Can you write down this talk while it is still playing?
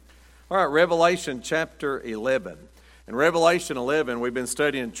All right, Revelation chapter 11. In Revelation 11, we've been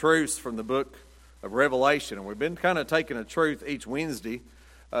studying truths from the book of Revelation, and we've been kind of taking a truth each Wednesday,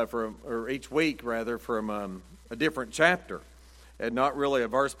 or each week rather, from a different chapter, and not really a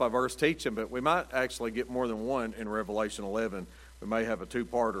verse-by-verse teaching, but we might actually get more than one in Revelation 11. We may have a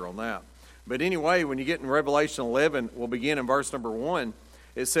two-parter on that. But anyway, when you get in Revelation 11, we'll begin in verse number 1.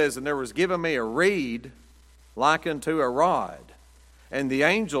 It says, "And there was given me a reed like unto a rod. And the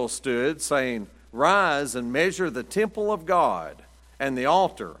angel stood, saying, Rise and measure the temple of God, and the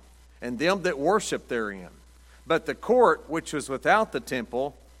altar, and them that worship therein. But the court which was without the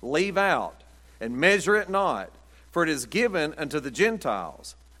temple leave out, and measure it not, for it is given unto the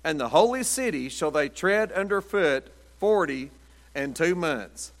Gentiles. And the holy city shall they tread under foot 42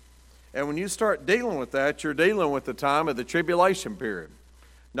 months." And when you start dealing with that, you're dealing with the time of the tribulation period.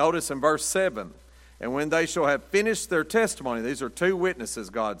 Notice in verse 7, "And when they shall have finished their testimony," these are two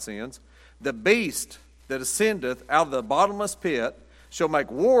witnesses God sends, "the beast that ascendeth out of the bottomless pit shall make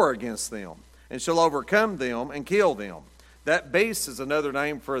war against them, and shall overcome them and kill them." That beast is another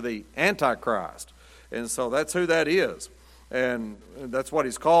name for the Antichrist. And so that's who that is. And that's what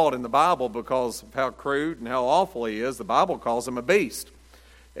he's called in the Bible because of how crude and how awful he is. The Bible calls him a beast.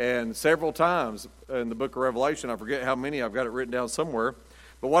 And several times in the book of Revelation, I forget how many, I've got it written down somewhere.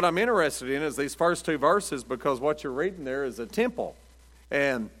 But what I'm interested in is these first two verses, because what you're reading there is a temple.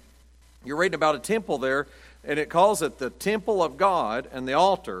 And you're reading about a temple there, and it calls it the temple of God and the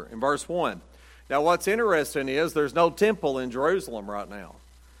altar in verse 1. Now what's interesting is there's no temple in Jerusalem right now.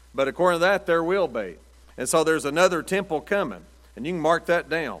 But according to that, there will be. And so there's another temple coming. And you can mark that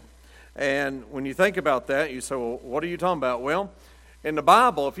down. And when you think about that, you say, well, what are you talking about? Well, in the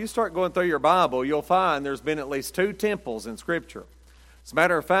Bible, if you start going through your Bible, you'll find there's been at least two temples in Scripture. As a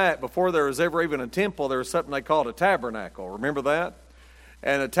matter of fact, before there was ever even a temple, there was something they called a tabernacle. Remember that?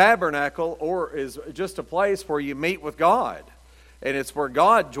 And a tabernacle is just a place where you meet with God. And it's where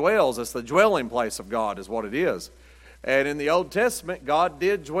God dwells. It's the dwelling place of God is what it is. And in the Old Testament, God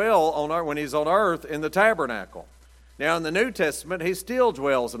did dwell when He's on earth in the tabernacle. Now in the New Testament, He still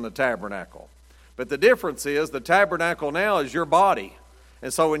dwells in the tabernacle. But the difference is the tabernacle now is your body.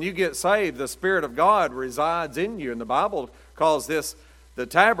 And so when you get saved, the Spirit of God resides in you. And the Bible calls this the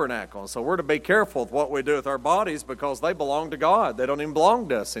tabernacle. And so we're to be careful with what we do with our bodies because they belong to God. They don't even belong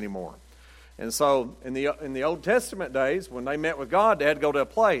to us anymore. And so in the Old Testament days, when they met with God, they had to go to a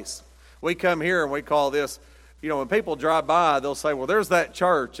place. We come here and we call this, when people drive by, they'll say, well, there's that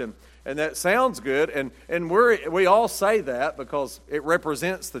church. And that sounds good. And we all say that because it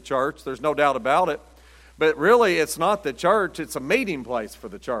represents the church. There's no doubt about it. But really, it's not the church. It's a meeting place for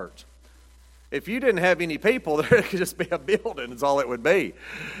the church. If you didn't have any people, there could just be a building is all it would be.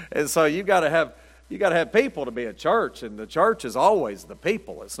 And so you got to have people to be a church, and the church is always the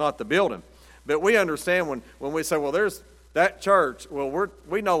people. It's not the building. But we understand when we say, well, there's that church, well,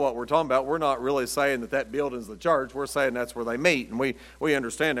 we know what we're talking about. We're not really saying that building's the church. We're saying that's where they meet, and we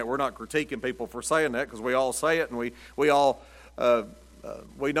understand that. We're not critiquing people for saying that because we all say it, and we all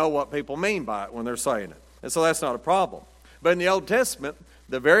we know what people mean by it when they're saying it. And so that's not a problem. But in the Old Testament,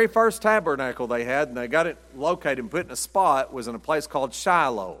 the very first tabernacle they had, and they got it located and put in a spot, was in a place called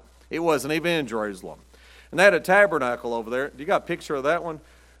Shiloh. It wasn't even in Jerusalem. And they had a tabernacle over there. You got a picture of that one?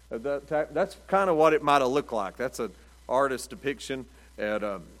 That's kind of what it might have looked like. That's an artist's depiction.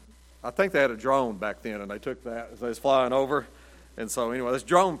 And I think they had a drone back then, and they took that as they was flying over. And so anyway, that's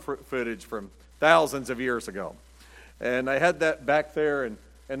drone footage from thousands of years ago. And they had that back there, and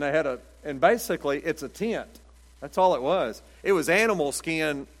they had and basically it's a tent. That's all it was. It was animal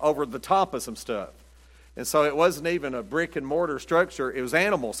skin over the top of some stuff. And so it wasn't even a brick and mortar structure. It was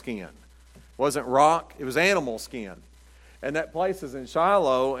animal skin. It wasn't rock. It was animal skin. And that place is in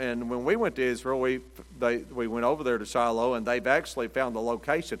Shiloh. And when we went to Israel, we went over there to Shiloh, and they've actually found the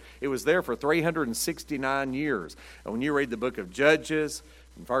location. It was there for 369 years. And when you read the book of Judges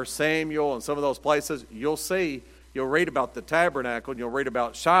and 1 Samuel and some of those places, you'll read about the tabernacle, and you'll read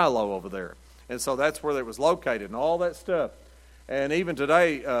about Shiloh over there. And so that's where it was located and all that stuff. And even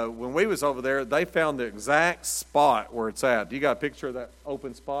today, when we was over there, they found the exact spot where it's at. You got a picture of that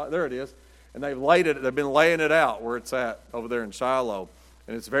open spot? There it is. And they've been laying it out where it's at over there in Shiloh.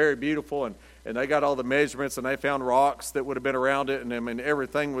 And it's very beautiful. And they got all the measurements, and they found rocks that would have been around it. And I mean,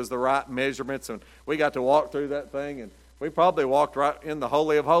 everything was the right measurements. And we got to walk through that thing. And we probably walked right in the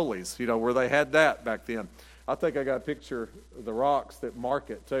Holy of Holies, where they had that back then. I think I got a picture of the rocks that mark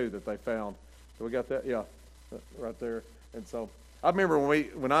it, too, that they found. We got that? Yeah, right there. And so I remember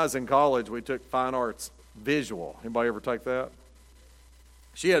when I was in college, we took fine arts visual. Anybody ever take that?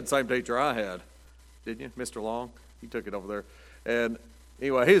 She had the same teacher I had, didn't you, Mr. Long? You took it over there. And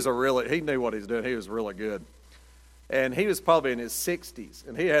Anyway, he knew what he was doing. He was really good. And he was probably in his 60s.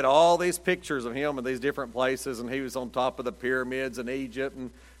 And he had all these pictures of him in these different places. And he was on top of the pyramids in Egypt.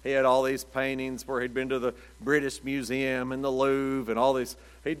 And he had all these paintings where he'd been to the British Museum and the Louvre and all these.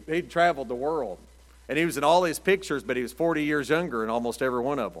 He'd traveled the world. And he was in all these pictures, but he was 40 years younger in almost every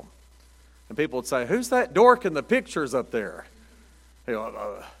one of them. And people would say, "Who's that dork in the pictures up there?" He'd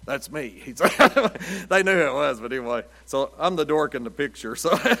go, "That's me." They knew who it was, but anyway. So I'm the dork in the picture.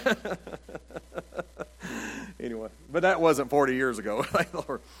 So anyway, but that wasn't 40 years ago.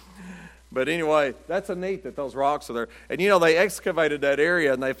 But anyway, that's a neat that those rocks are there. And they excavated that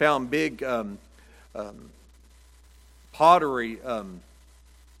area and they found big pottery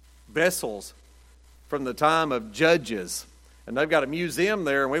vessels from the time of Judges. And they've got a museum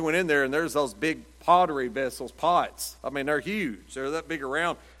there, and we went in there, and there's those big pottery vessels, pots. I mean, they're huge. They're that big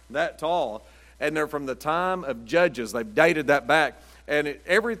around, that tall. And they're from the time of Judges. They've dated that back. And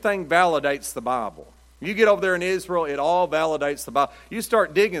everything validates the Bible. You get over there in Israel, it all validates the Bible. You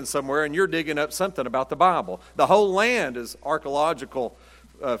start digging somewhere, and you're digging up something about the Bible. The whole land is archaeological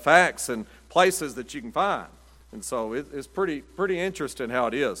facts and places that you can find. And so it's pretty interesting how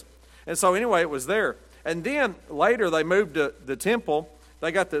it is. And so anyway, it was there. And then later they moved to the temple.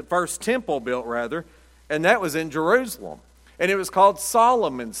 They got the first temple built, rather, and that was in Jerusalem. And it was called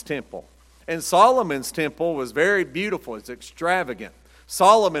Solomon's temple. And Solomon's temple was very beautiful. It's extravagant.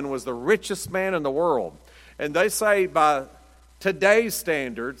 Solomon was the richest man in the world. And they say by today's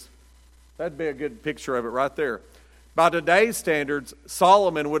standards, that'd be a good picture of it right there. By today's standards,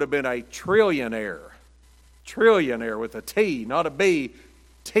 Solomon would have been a trillionaire. Trillionaire with a T, not a B,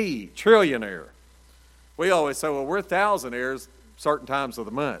 T, trillionaire. We always say, well, we're thousandaires certain times of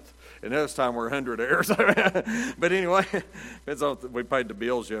the month. And this time we're hundredaires. But anyway, depends on if we paid the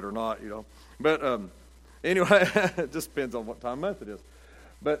bills yet or not, But anyway, it just depends on what time of month it is.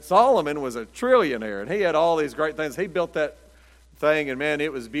 But Solomon was a trillionaire, and he had all these great things. He built that thing, and man,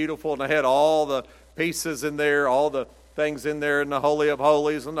 it was beautiful. And they had all the pieces in there, all the things in there in the Holy of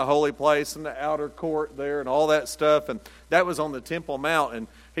Holies and the holy place and the outer court there and all that stuff. And that was on the Temple Mount. And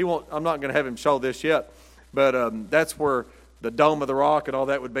I'm not going to have him show this yet. But that's where the Dome of the Rock and all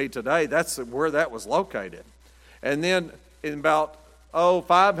that would be today. That's where that was located. And then in about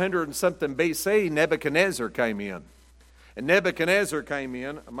 500 and something BC, Nebuchadnezzar came in. And Nebuchadnezzar came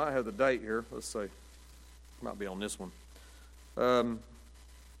in. I might have the date here. Let's see. Might be on this one.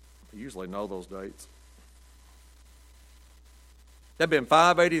 I usually know those dates. That'd been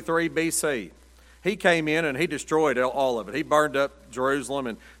 583 BC. He came in and he destroyed all of it. He burned up Jerusalem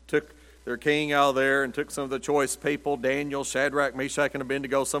and took their king out of there and took some of the choice people, Daniel, Shadrach, Meshach, and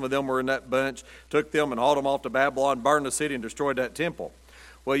Abednego. Some of them were in that bunch. Took them and hauled them off to Babylon, burned the city, and destroyed that temple.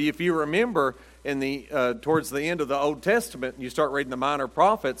 Well, if you remember, towards the end of the Old Testament, you start reading the minor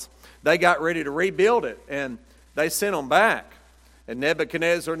prophets, they got ready to rebuild it, and they sent them back. And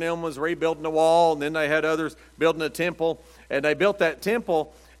Nebuchadnezzar and them was rebuilding the wall, and then they had others building the temple, and they built that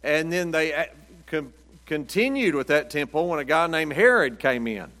temple, and then they continued with that temple when a guy named Herod came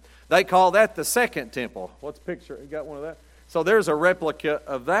in. They call that the second temple. What's the picture? You got one of that? So there's a replica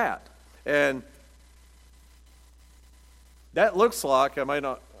of that. And that looks like,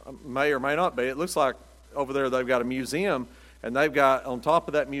 may or may not be, it looks like over there they've got a museum, and they've got, on top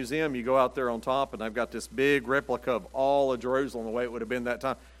of that museum, you go out there on top, and they've got this big replica of all of Jerusalem the way it would have been that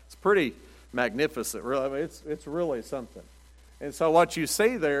time. It's pretty magnificent, really. I mean, it's really something. And so what you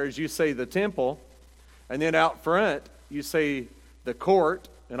see there is you see the temple, and then out front you see the court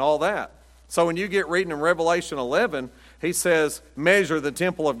and all that. So when you get reading in Revelation 11, he says, measure the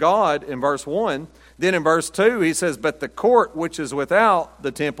temple of God in verse 1. Then in verse 2, he says, but the court which is without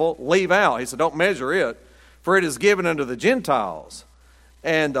the temple, leave out. He said, don't measure it, for it is given unto the Gentiles.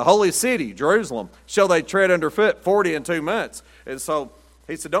 And the holy city, Jerusalem, shall they tread underfoot 40 and 2 months. And so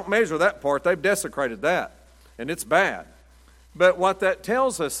he said, don't measure that part. They've desecrated that, and it's bad. But what that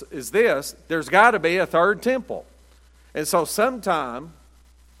tells us is this: there's got to be a third temple. And so sometime,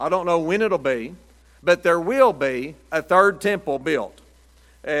 I don't know when it'll be, but there will be a third temple built.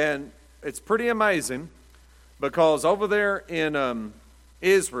 And it's pretty amazing because over there in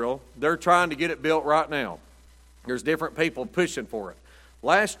Israel, they're trying to get it built right now. There's different people pushing for it.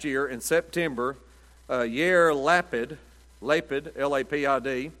 Last year in September, Yair Lapid,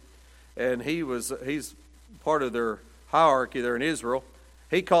 L-A-P-I-D, and he's part of their hierarchy there in Israel.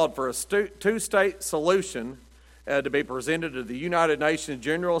 He called for a two-state solution to be presented to the United Nations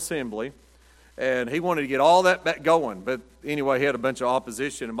General Assembly, and he wanted to get all that back going. But anyway, he had a bunch of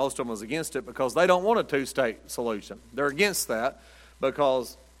opposition, and most of them was against it because they don't want a two-state solution. They're against that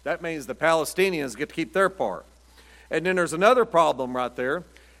because that means the Palestinians get to keep their part. And then there's another problem right there,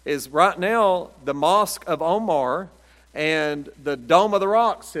 is right now the Mosque of Omar and the Dome of the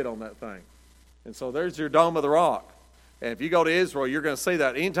Rock sit on that thing. And so there's your Dome of the Rock. And if you go to Israel, you're going to see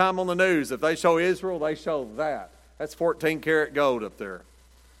that. Anytime on the news, if they show Israel, they show that. That's 14 karat gold up there.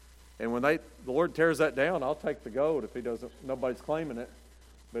 And when the Lord tears that down, I'll take the gold if he doesn't, nobody's claiming it.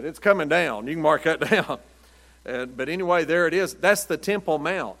 But it's coming down. You can mark that down. But anyway, there it is. That's the Temple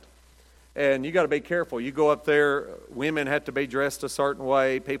Mount. And you got to be careful. You go up there, women have to be dressed a certain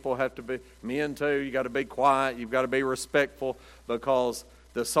way. People have to be, men too. You got to be quiet. You've got to be respectful, because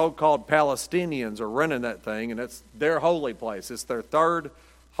the so-called Palestinians are running that thing, and it's their holy place. It's their third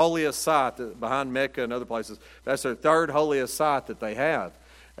holiest site behind Mecca and other places. That's their third holiest site that they have.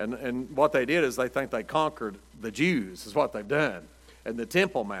 And what they did is they think they conquered the Jews, is what they've done, and the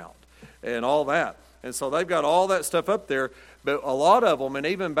Temple Mount and all that. And so they've got all that stuff up there. But a lot of them, and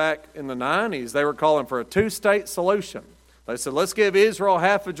even back in the 90s, they were calling for a two-state solution. They said, let's give Israel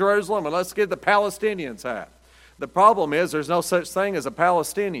half of Jerusalem and let's give the Palestinians half. The problem is there's no such thing as a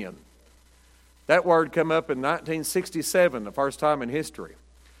Palestinian. That word came up in 1967, the first time in history.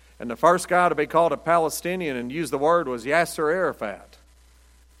 And the first guy to be called a Palestinian and use the word was Yasser Arafat.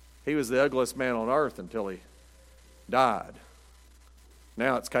 He was the ugliest man on earth until he died.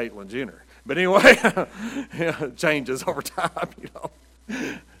 Now it's Caitlyn Jenner. But anyway, it changes over time, you know.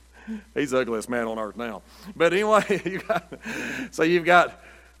 He's the ugliest man on earth now. But anyway, he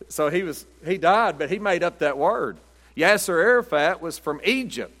died, but he made up that word. Yasser Arafat was from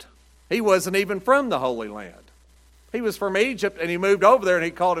Egypt. He wasn't even from the Holy Land. He was from Egypt, and he moved over there, and he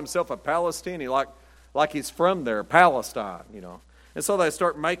called himself a Palestinian, like he's from there, Palestine, you know. And so they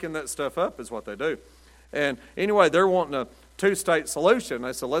start making that stuff up, is what they do. And anyway, they're wanting a two-state solution.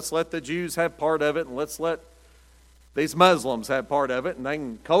 They said, let's let the Jews have part of it, and let's let these Muslims have part of it, and they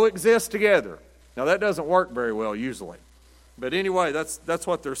can coexist together. Now, that doesn't work very well usually. But anyway, that's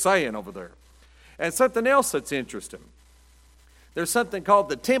what they're saying over there. And something else that's interesting. There's something called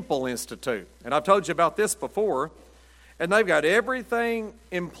the Temple Institute. And I've told you about this before. And they've got everything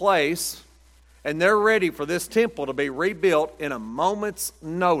in place, and they're ready for this temple to be rebuilt in a moment's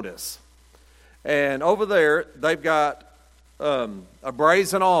notice. And over there, they've got a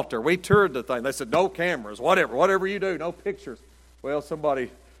brazen altar. We toured the thing. They said, no cameras, whatever you do, no pictures. Well, somebody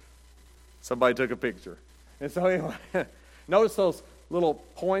took a picture. And so anyway, notice those little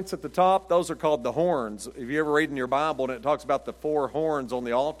points at the top. Those are called the horns. If you ever read in your Bible and it talks about the 4 horns on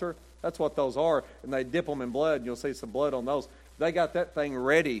the altar, that's what those are. And they dip them in blood, and you'll see some blood on those. They got that thing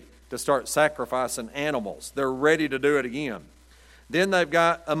ready to start sacrificing animals. They're ready to do it again. Then they've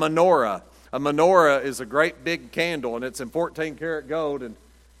got a menorah. A menorah is a great big candle, and it's in 14 karat gold. And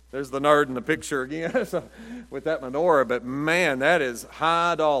there's the nerd in the picture again with that menorah. But man, that is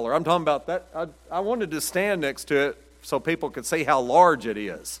high dollar. I'm talking about that. I wanted to stand next to it so people could see how large it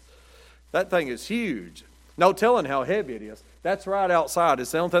is. That thing is huge. No telling how heavy it is. That's right outside.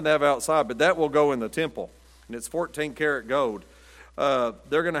 It's the only thing they have outside, but that will go in the temple. And it's 14 karat gold.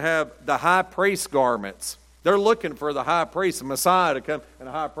 They're going to have the high priest garments. They're looking for the high priest, the Messiah, to come, and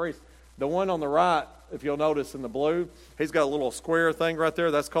a high priest. The one on the right, if you'll notice in the blue, he's got a little square thing right there.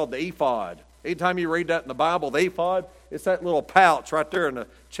 That's called the ephod. Anytime you read that in the Bible, the ephod, it's that little pouch right there in the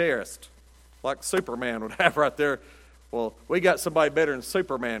chest, like Superman would have right there. Well, we got somebody better than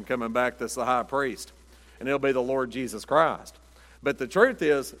Superman coming back that's the high priest, and it'll be the Lord Jesus Christ. But the truth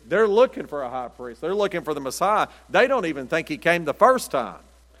is, they're looking for a high priest. They're looking for the Messiah. They don't even think he came the first time.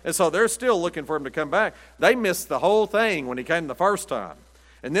 And so they're still looking for him to come back. They missed the whole thing when he came the first time.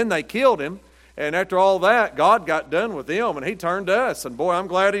 And then they killed him. And after all that, God got done with them, and he turned to us. And boy, I'm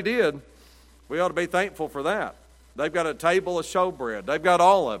glad he did. We ought to be thankful for that. They've got a table of showbread. They've got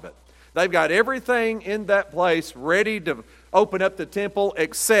all of it. They've got everything in that place ready to open up the temple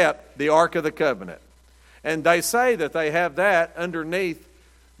except the Ark of the Covenant. And they say that they have that underneath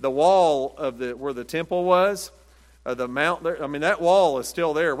the wall of where the temple was, the mount there. I mean, that wall is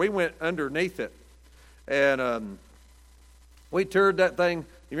still there. We went underneath it, and we toured that thing.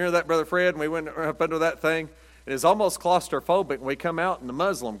 You remember that, Brother Fred? And we went up under that thing. It is almost claustrophobic. We come out in the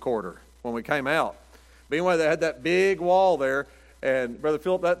Muslim quarter when we came out. But anyway, they had that big wall there, and Brother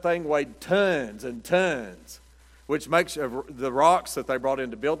Philip, that thing weighed tons and tons, which makes the rocks that they brought in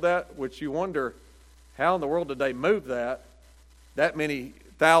to build that, which you wonder, how in the world did they move that many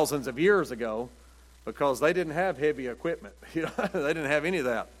thousands of years ago? Because they didn't have heavy equipment. They didn't have any of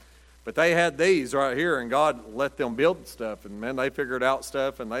that. But they had these right here, and God let them build stuff. And man, they figured out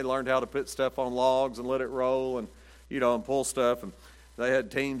stuff, and they learned how to put stuff on logs and let it roll, and and pull stuff. And they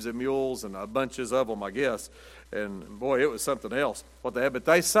had teams of mules and bunches of them, I guess. And boy, it was something else what they had. But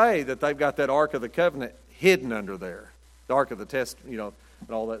they say that they've got that Ark of the Covenant hidden under there. The Ark of the Testament,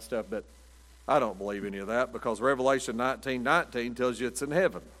 and all that stuff. But I don't believe any of that because Revelation 19:19 tells you it's in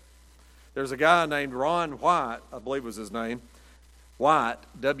heaven. There's a guy named Ron White, I believe was his name, White,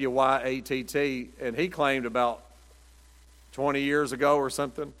 W-Y-A-T-T, and he claimed about 20 years ago or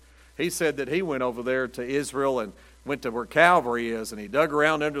something, he said that he went over there to Israel and went to where Calvary is, and he dug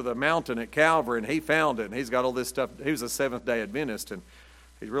around under the mountain at Calvary, and he found it, and he's got all this stuff. He was a Seventh-day Adventist, and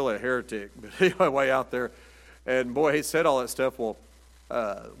he's really a heretic, but he went way out there. And boy, he said all that stuff. Well,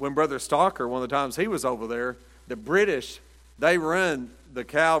 when Brother Stalker, one of the times he was over there, the British, they run the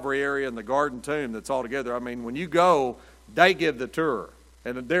Calvary area and the Garden Tomb that's all together. I mean, when you go, they give the tour,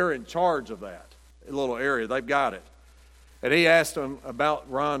 and they're in charge of that little area. They've got it. And he asked him about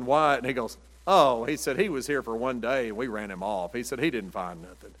Ron White, and he goes, oh, he said he was here for one day, and we ran him off. He said he didn't find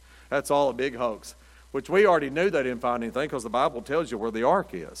nothing. That's all a big hoax, which we already knew they didn't find anything because the Bible tells you where the ark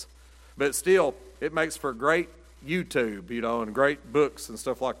is. But still, it makes for great YouTube, and great books and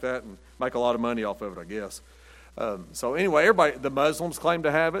stuff like that, and make a lot of money off of it, I guess. So anyway, everybody, the Muslims claim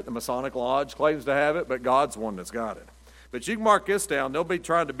to have it, the Masonic Lodge claims to have it, but God's the one that's got it. But you can mark this down. They'll be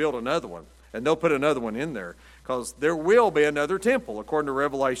trying to build another one, and they'll put another one in there because there will be another temple, according to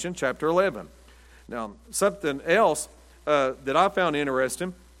Revelation chapter 11. Now, something else that I found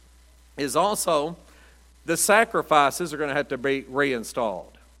interesting is also the sacrifices are going to have to be reinstalled.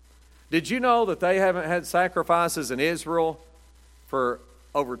 Did you know that they haven't had sacrifices in Israel for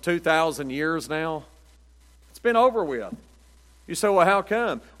over 2,000 years now? It's been over with. You say, well, how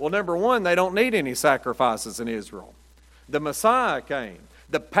come? Well, number one, they don't need any sacrifices in Israel. The Messiah came.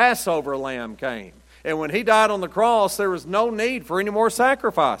 The Passover lamb came. And when he died on the cross, there was no need for any more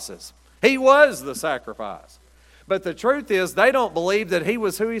sacrifices. He was the sacrifice. But the truth is, they don't believe that he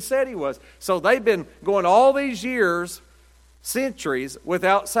was who he said he was. So they've been going all these years, centuries,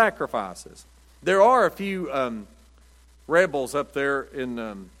 without sacrifices. There are a few rebels up there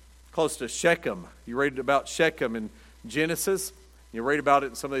in close to Shechem. You read about Shechem in Genesis. You read about it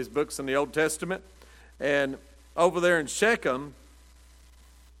in some of these books in the Old Testament. And over there in Shechem,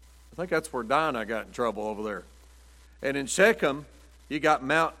 I think that's where Dinah got in trouble over there. And in Shechem, you got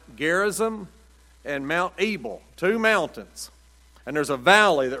Mount Gerizim and Mount Ebal, two mountains. And there's a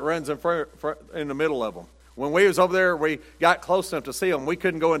valley that runs in the middle of them. When we was over there, we got close enough to see them. We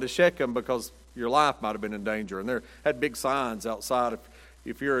couldn't go into Shechem because your life might have been in danger. And there had big signs outside.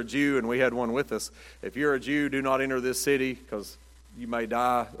 If you're a Jew, and we had one with us, if you're a Jew, do not enter this city because you may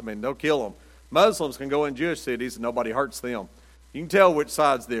die. I mean, they'll kill them. Muslims can go in Jewish cities and nobody hurts them. You can tell which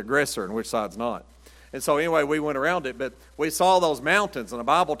side's the aggressor and which side's not. And so anyway, we went around it, but we saw those mountains, and the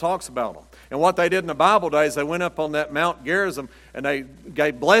Bible talks about them. And what they did in the Bible days, they went up on that Mount Gerizim, and they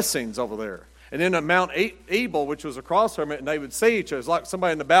gave blessings over there. And then at Mount Ebal, which was across from it, and they would see each other. It was like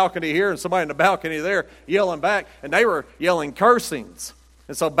somebody in the balcony here and somebody in the balcony there yelling back, and they were yelling cursings.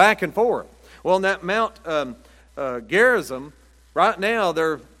 And so back and forth. Well, in that Mount Gerizim, right now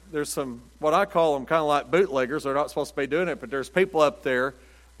there's some, what I call them kind of like bootleggers. They're not supposed to be doing it, but there's people up there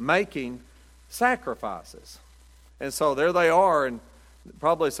making sacrifices. And so there they are, and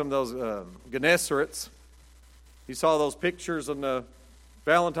probably some of those Gennesarets. You saw those pictures on the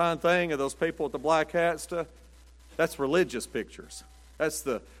Valentine thing of those people with the black hats stuff. That's religious pictures. That's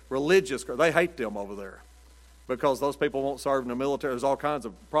the religious. They hate them over there because those people won't serve in the military. There's all kinds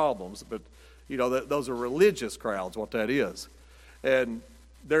of problems, but those are religious crowds. What that is, and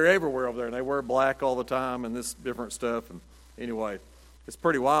they're everywhere over there, and they wear black all the time and this different stuff. And anyway, it's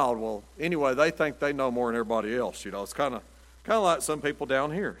pretty wild. Well, anyway, they think they know more than everybody else. It's kind of like some people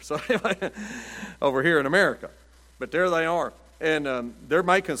down here. So over here in America, but there they are. And they're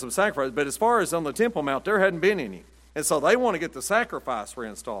making some sacrifices. But as far as on the Temple Mount, there hadn't been any. And so they want to get the sacrifice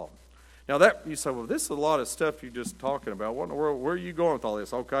reinstalled. Now that you say, well, this is a lot of stuff you're just talking about. What in the world? Where are you going with all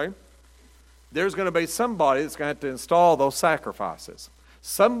this? Okay. There's going to be somebody that's going to have to install those sacrifices.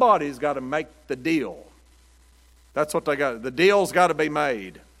 Somebody's got to make the deal. That's what they got. The deal's got to be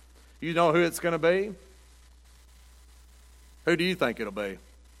made. You know who it's going to be? Who do you think it'll be?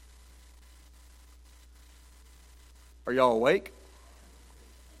 Are y'all awake?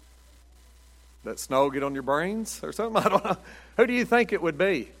 That snow get on your brains or something? I don't know. Who do you think it would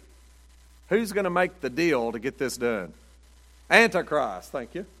be? Who's going to make the deal to get this done? Antichrist,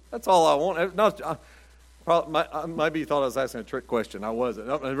 thank you. That's all I want. No, maybe you thought I was asking a trick question. I wasn't.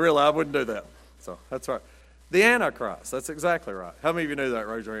 Really, I wouldn't do that. So that's right. The Antichrist. That's exactly right. How many of you knew that?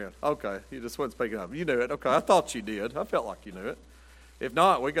 Raise your hand. Okay. You just wasn't speaking up. You knew it. Okay. I thought you did. I felt like you knew it. If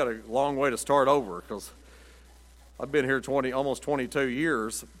not, we got a long way to start over because I've been here almost 22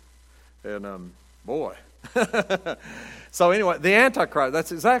 years. And, boy. So anyway, the Antichrist.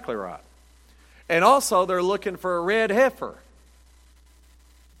 That's exactly right. And also they're looking for a red heifer.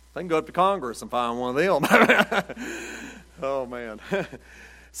 They can go up to Congress and find one of them. Oh, man.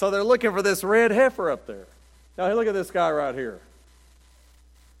 So they're looking for this red heifer up there. Now, look at this guy right here.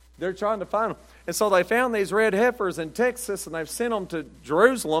 They're trying to find him. And so they found these red heifers in Texas, and they've sent them to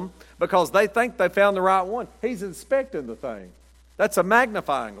Jerusalem because they think they found the right one. He's inspecting the thing. That's a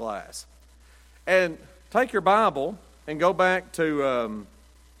magnifying glass. And take your Bible and go back to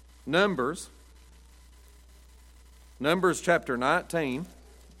Numbers. Numbers chapter 19.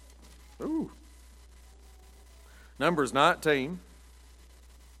 Ooh. Numbers 19.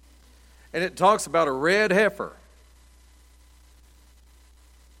 And it talks about a red heifer.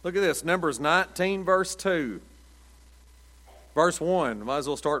 Look at this, Numbers 19, verse 2. Verse 1, might as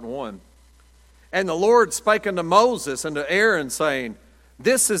well start in 1. And the Lord spake unto Moses and to Aaron, saying,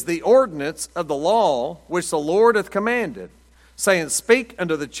 This is the ordinance of the law which the Lord hath commanded, saying, Speak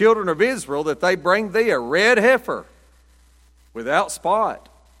unto the children of Israel that they bring thee a red heifer, without spot,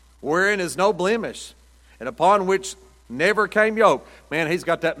 wherein is no blemish, and upon which never came yoke. Man, he's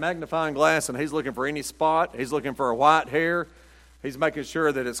got that magnifying glass, and he's looking for any spot. He's looking for a white hair. He's making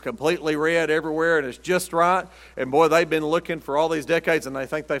sure that it's completely red everywhere and it's just right. And boy, they've been looking for all these decades and they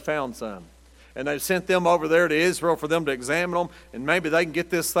think they found some. And they've sent them over there to Israel for them to examine them. And maybe they can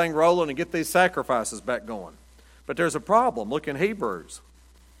get this thing rolling and get these sacrifices back going. But there's a problem. Look in Hebrews.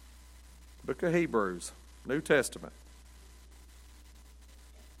 Book of Hebrews, New Testament.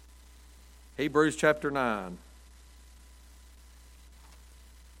 Hebrews chapter 9.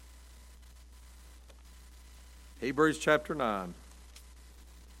 Hebrews chapter 9.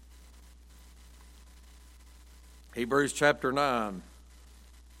 Hebrews chapter 9.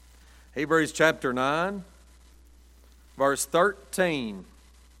 Hebrews chapter 9, verse 13.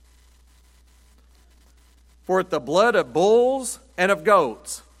 For at the blood of bulls and of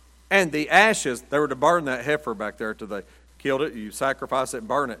goats, and the ashes, they were to burn that heifer back there till they killed it. You sacrifice it and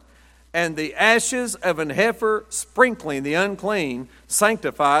burn it. And the ashes of an heifer sprinkling the unclean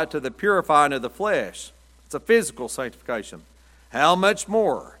sanctify to the purifying of the flesh. It's a physical sanctification. How much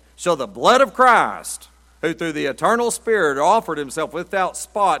more shall the blood of Christ, who through the eternal Spirit offered himself without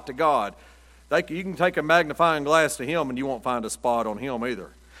spot to God. You can take a magnifying glass to him and you won't find a spot on him either.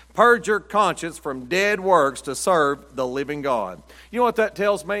 Purge your conscience from dead works to serve the living God. You know what that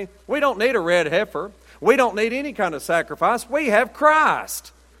tells me? We don't need a red heifer. We don't need any kind of sacrifice. We have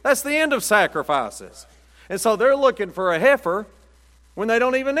Christ. That's the end of sacrifices. And so they're looking for a heifer when they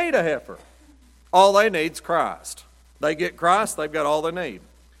don't even need a heifer. All they need is Christ. They get Christ, they've got all they need.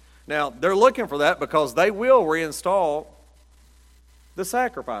 Now, they're looking for that because they will reinstall the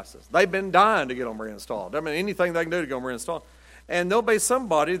sacrifices. They've been dying to get them reinstalled. I mean, anything they can do to get them reinstalled. And there'll be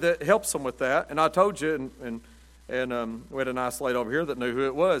somebody that helps them with that. And I told you, and we had a nice lady over here that knew who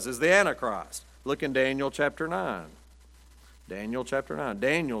it was, is the Antichrist. Look in Daniel chapter 9. Daniel chapter 9.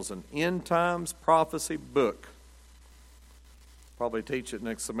 Daniel's an end times prophecy book. Probably teach it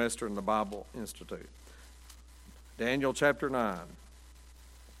next semester in the Bible Institute. Daniel chapter 9.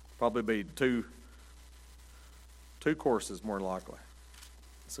 Probably be two courses more than likely.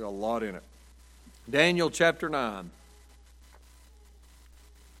 It's got a lot in it. Daniel chapter 9.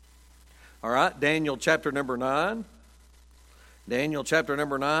 All right, Daniel chapter number 9. Daniel chapter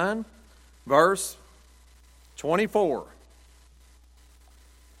number 9, verse 24.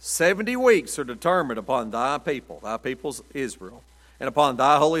 70 weeks are determined upon thy people's Israel, and upon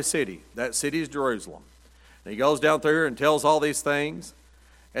thy holy city. That city is Jerusalem. And he goes down through here and tells all these things.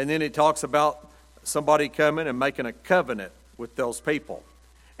 And then he talks about somebody coming and making a covenant with those people.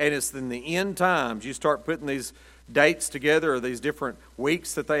 And it's in the end times you start putting these dates together, or these different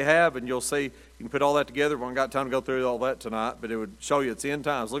weeks that they have, and you'll see, you can put all that together. We haven't got time to go through all that tonight, but it would show you it's end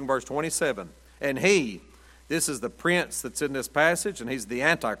times. Look at verse 27. And he, this is the prince that's in this passage, and he's the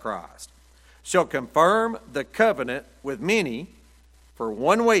Antichrist, shall confirm the covenant with many for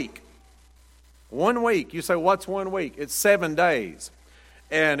 1 week. 1 week. You say, what's 1 week? It's 7 days.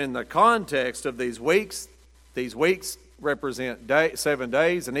 And in the context of these weeks represent 7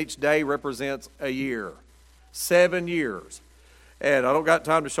 days, and each day represents a year. 7 years. And I don't got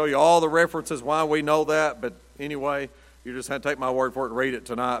time to show you all the references why we know that, but anyway, you just have to take my word for it and read it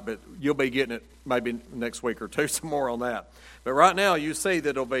tonight, but you'll be getting it maybe next week or two, some more on that. But right now you see that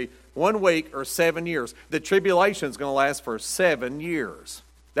it'll be 1 week or 7 years. The tribulation is going to last for 7 years.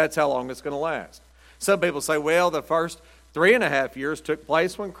 That's how long it's going to last. Some people say, well, the first 3.5 years took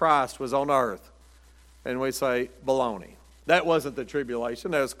place when Christ was on earth. And we say, baloney. That wasn't the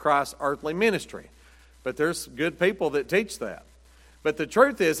tribulation. That was Christ's earthly ministry. But there's good people that teach that. But the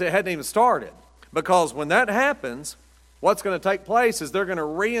truth is, it hadn't even started. Because when that happens, what's going to take place is they're going to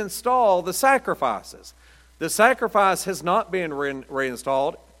reinstall the sacrifices. The sacrifice has not been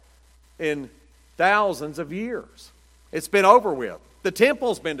reinstalled in thousands of years. It's been over with. The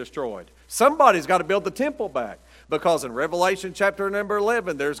temple's been destroyed. Somebody's got to build the temple back, because in Revelation chapter number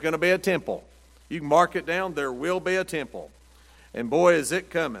 11, there's going to be a temple. You can mark it down. There will be a temple. And boy, is it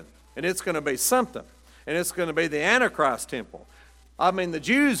coming. And it's going to be something. And it's going to be the Antichrist temple. I mean, the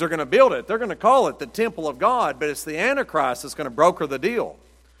Jews are going to build it. They're going to call it the temple of God, but it's the Antichrist that's going to broker the deal.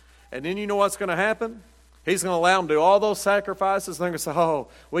 And then you know what's going to happen? He's going to allow them to do all those sacrifices. And they're going to say, oh,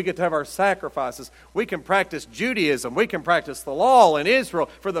 we get to have our sacrifices. We can practice Judaism. We can practice the law in Israel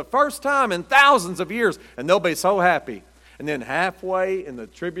for the first time in thousands of years. And they'll be so happy. And then halfway in the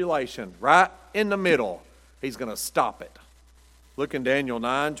tribulation, right in the middle, he's going to stop it. Look in Daniel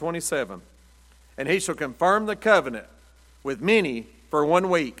 9:27. And he shall confirm the covenant with many for 1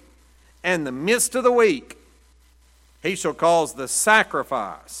 week. And in the midst of the week, he shall cause the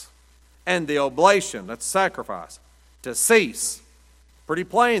sacrifice and the oblation, that's sacrifice, to cease. Pretty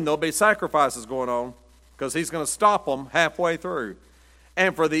plain, there'll be sacrifices going on, because he's going to stop them halfway through.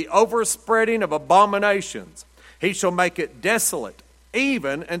 And for the overspreading of abominations, he shall make it desolate,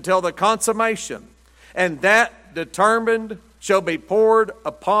 even until the consummation. And that determined shall be poured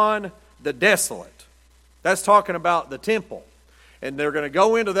upon the desolate. That's talking about the temple. And they're going to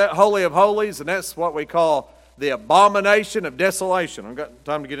go into that Holy of Holies, and that's what we call the abomination of desolation. I haven't got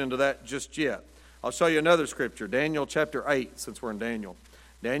time to get into that just yet. I'll show you another scripture, Daniel chapter 8, since we're in Daniel.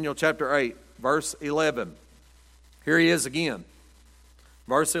 Daniel chapter 8, verse 11. Here he is again.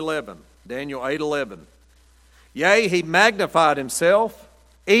 Verse 11, Daniel 8:11. Yea, he magnified himself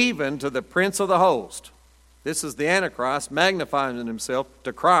even to the prince of the host. This is the Antichrist magnifying himself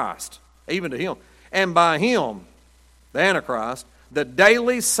to Christ, even to him. And by him, the Antichrist, the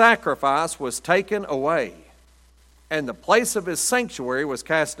daily sacrifice was taken away, and the place of his sanctuary was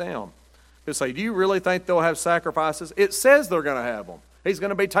cast down. People say, do you really think they'll have sacrifices? It says they're going to have them. He's going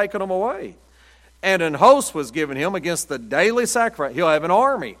to be taking them away. And an host was given him against the daily sacrifice. He'll have an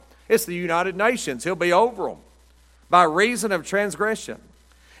army. It's the United Nations. He'll be over them by reason of transgression.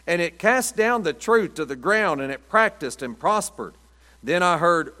 And it cast down the truth to the ground, and it practiced and prospered. Then I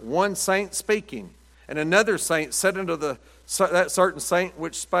heard one saint speaking, and another saint said unto that certain saint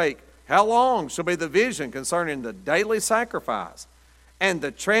which spake, how long shall be the vision concerning the daily sacrifice and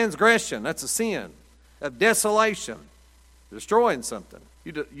the transgression, that's a sin, of desolation, destroying something.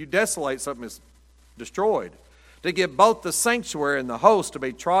 You desolate something that's destroyed. To give both the sanctuary and the host to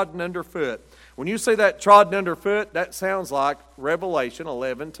be trodden underfoot. When you see that trodden underfoot, that sounds like Revelation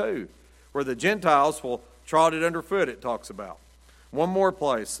 11:2, where the Gentiles will trod it underfoot, it talks about. One more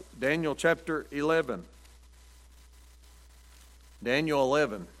place, Daniel chapter 11. Daniel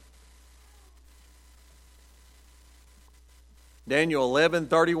 11. Daniel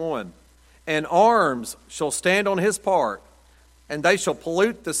 11:31. And arms shall stand on his part, and they shall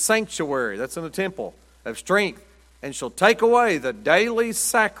pollute the sanctuary, that's in the temple, of strength, and shall take away the daily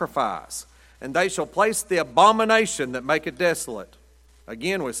sacrifice, and they shall place the abomination that maketh desolate.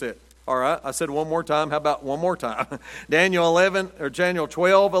 Again we said, all right, I said one more time. How about one more time? Daniel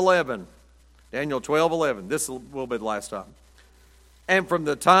 12:11. Daniel 12:11. This will be the last time. And from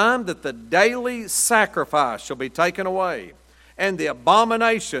the time that the daily sacrifice shall be taken away, and the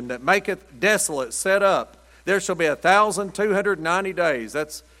abomination that maketh desolate set up, there shall be 1,290 days.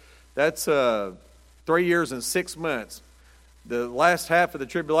 That's 3 years and 6 months. The last half of the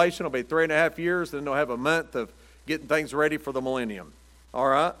tribulation will be 3.5 years. Then they'll have a month of getting things ready for the millennium. All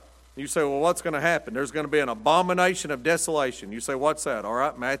right? You say, well, what's going to happen? There's going to be an abomination of desolation. You say, what's that? All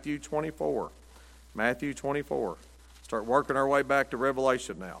right, Matthew 24. Matthew 24. Start working our way back to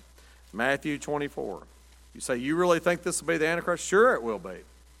Revelation now. Matthew 24. You say, you really think this will be the Antichrist? Sure it will be.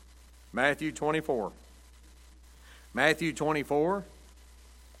 Matthew 24. Matthew 24,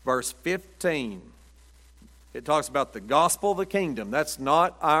 verse 15. It talks about the gospel of the kingdom. That's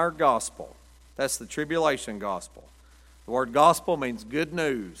not our gospel. That's the tribulation gospel. The word gospel means good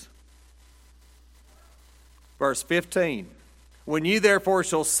news. Verse 15. When ye therefore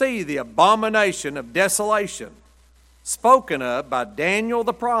shall see the abomination of desolation spoken of by Daniel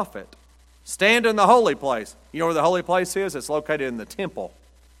the prophet, stand in the holy place. You know where the holy place is? It's located in the temple.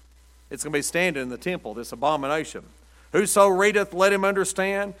 It's going to be standing in the temple, this abomination. Whoso readeth, let him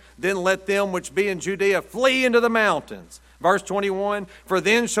understand. Then let them which be in Judea flee into the mountains. Verse 21, for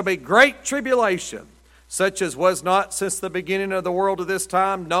then shall be great tribulation, such as was not since the beginning of the world to this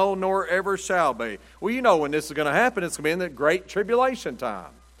time, no, nor ever shall be. Well, you know when this is going to happen. It's going to be in the great tribulation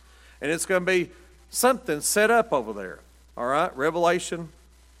time. And it's going to be something set up over there. All right, Revelation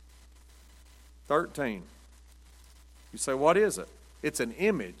 13. You say, what is it? It's an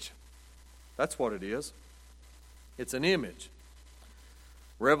image. That's what it is. It's an image.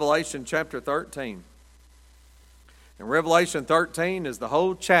 Revelation chapter 13. And Revelation 13 is the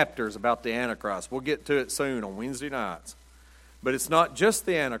whole chapter is about the Antichrist. We'll get to it soon on Wednesday nights. But it's not just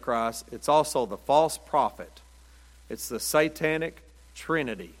the Antichrist, it's also the false prophet. It's the satanic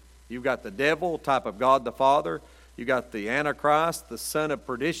trinity. You've got the devil, type of God the Father. You've got the Antichrist, the son of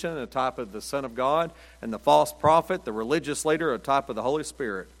perdition, a type of the Son of God. And the false prophet, the religious leader, a type of the Holy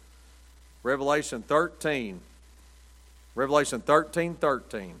Spirit. Revelation 13. Revelation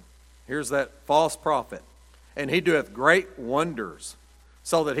 13:13. Here's that false prophet. And he doeth great wonders,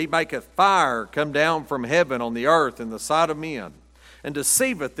 so that he maketh fire come down from heaven on the earth in the sight of men, and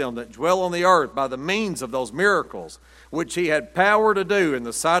deceiveth them that dwell on the earth by the means of those miracles, which he had power to do in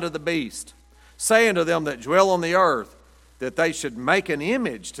the sight of the beast, saying to them that dwell on the earth, that they should make an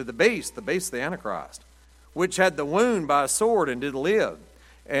image to the beast the Antichrist, which had the wound by a sword and did live.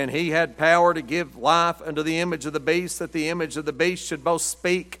 And he had power to give life unto the image of the beast, that the image of the beast should both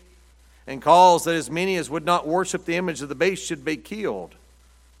speak, and cause that as many as would not worship the image of the beast should be killed.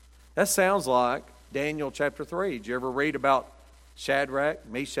 That sounds like Daniel chapter 3. Did you ever read about Shadrach,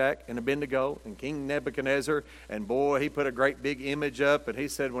 Meshach, and Abednego, and King Nebuchadnezzar? And boy, he put a great big image up, and he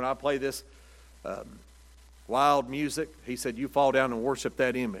said, when I play this wild music, he said, you fall down and worship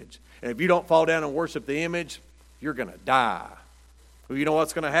that image. And if you don't fall down and worship the image, you're going to die. Well, you know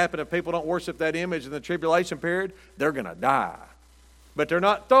what's going to happen if people don't worship that image in the tribulation period? They're going to die. But they're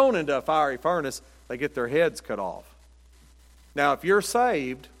not thrown into a fiery furnace. They get their heads cut off. Now, if you're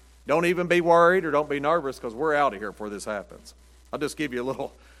saved, don't even be worried or don't be nervous, because we're out of here before this happens. I'll just give you a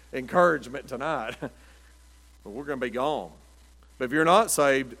little encouragement tonight. But we're going to be gone. But if you're not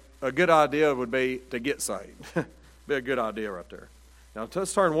saved, a good idea would be to get saved. Be a good idea right there. Now,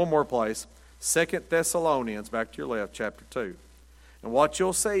 let's turn one more place. 2 Thessalonians, back to your left, chapter 2. And what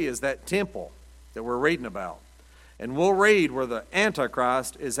you'll see is that temple that we're reading about. And we'll read where the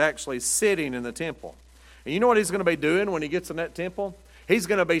Antichrist is actually sitting in the temple. And you know what he's going to be doing when he gets in that temple? He's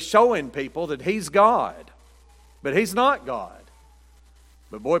going to be showing people that he's God. But he's not God.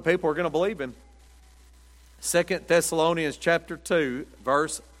 But boy, people are going to believe him. 2 Thessalonians chapter 2,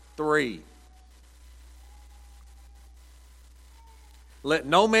 verse 3. Let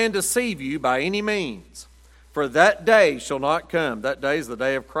no man deceive you by any means, for that day shall not come. That day is the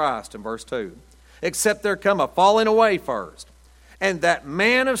day of Christ in verse 2. Except there come a falling away first, and that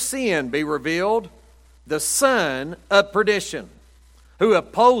man of sin be revealed, the son of perdition, who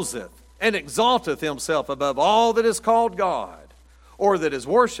opposeth and exalteth himself above all that is called God, or that is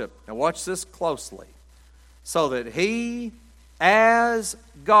worshipped. Now watch this closely. So that he, as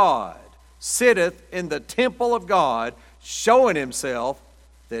God, sitteth in the temple of God, showing himself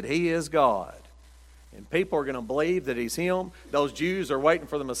that he is God. And people are going to believe that he's him. Those Jews are waiting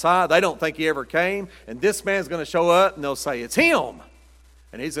for the Messiah. They don't think he ever came. And this man's going to show up and they'll say, it's him.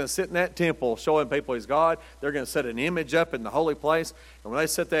 And he's going to sit in that temple showing people he's God. They're going to set an image up in the holy place. And when they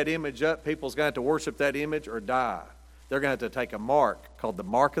set that image up, people's going to have to worship that image or die. They're going to have to take a mark called the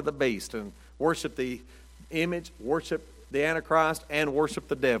mark of the beast and worship the image, worship the Antichrist, and worship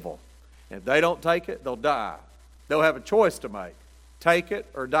the devil. And if they don't take it, they'll die. They'll have a choice to make. Take it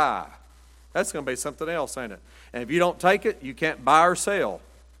or die. That's going to be something else, ain't it? And if you don't take it, you can't buy or sell.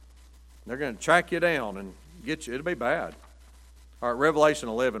 They're going to track you down and get you. It'll be bad. All right, Revelation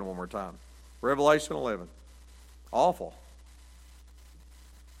 11 one more time. Revelation 11. Awful.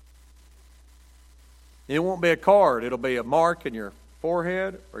 It won't be a card. It'll be a mark in your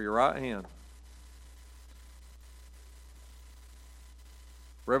forehead or your right hand.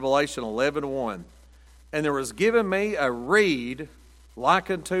 Revelation 11:1. And there was given me a reed like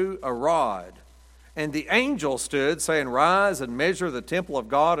unto a rod. And the angel stood, saying, Rise and measure the temple of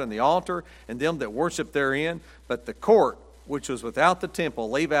God and the altar and them that worship therein. But the court which was without the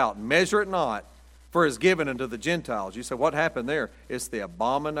temple leave out, measure it not, for it is given unto the Gentiles. You say, what happened there? It's the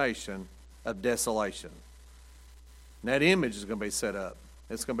abomination of desolation. And that image is going to be set up.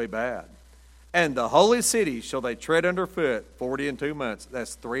 It's going to be bad. And the holy city shall they tread under foot 40 and 2 months.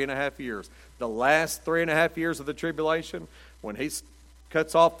 That's 3.5 years. The last 3.5 years of the tribulation, when he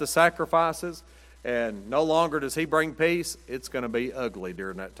cuts off the sacrifices and no longer does he bring peace, it's going to be ugly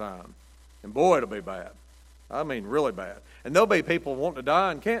during that time. And boy, it'll be bad. I mean, really bad. And there'll be people wanting to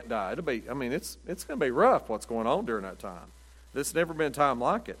die and can't die. It'll be, it's going to be rough what's going on during that time. There's never been a time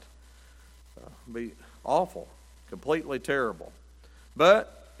like it. It'll be awful, completely terrible.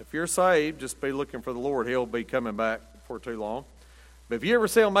 But if you're saved, just be looking for the Lord. He'll be coming back before too long. But if you ever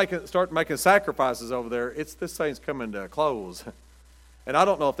see them start making sacrifices over there, this thing's coming to a close. And I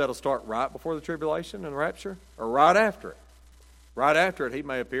don't know if that'll start right before the tribulation and the rapture or right after it. Right after it, he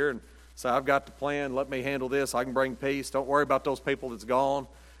may appear and say, I've got the plan. Let me handle this. I can bring peace. Don't worry about those people that's gone.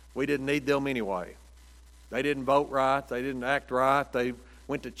 We didn't need them anyway. They didn't vote right. They didn't act right. They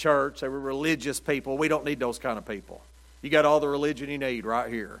went to church. They were religious people. We don't need those kind of people. You got all the religion you need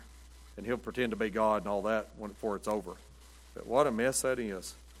right here. And he'll pretend to be God and all that before it's over. But what a mess that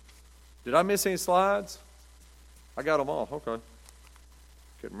is. Did I miss any slides? I got them all. Okay.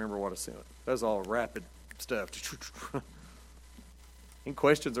 Couldn't remember what I sent. That's all rapid stuff. Any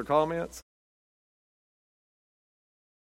questions or comments?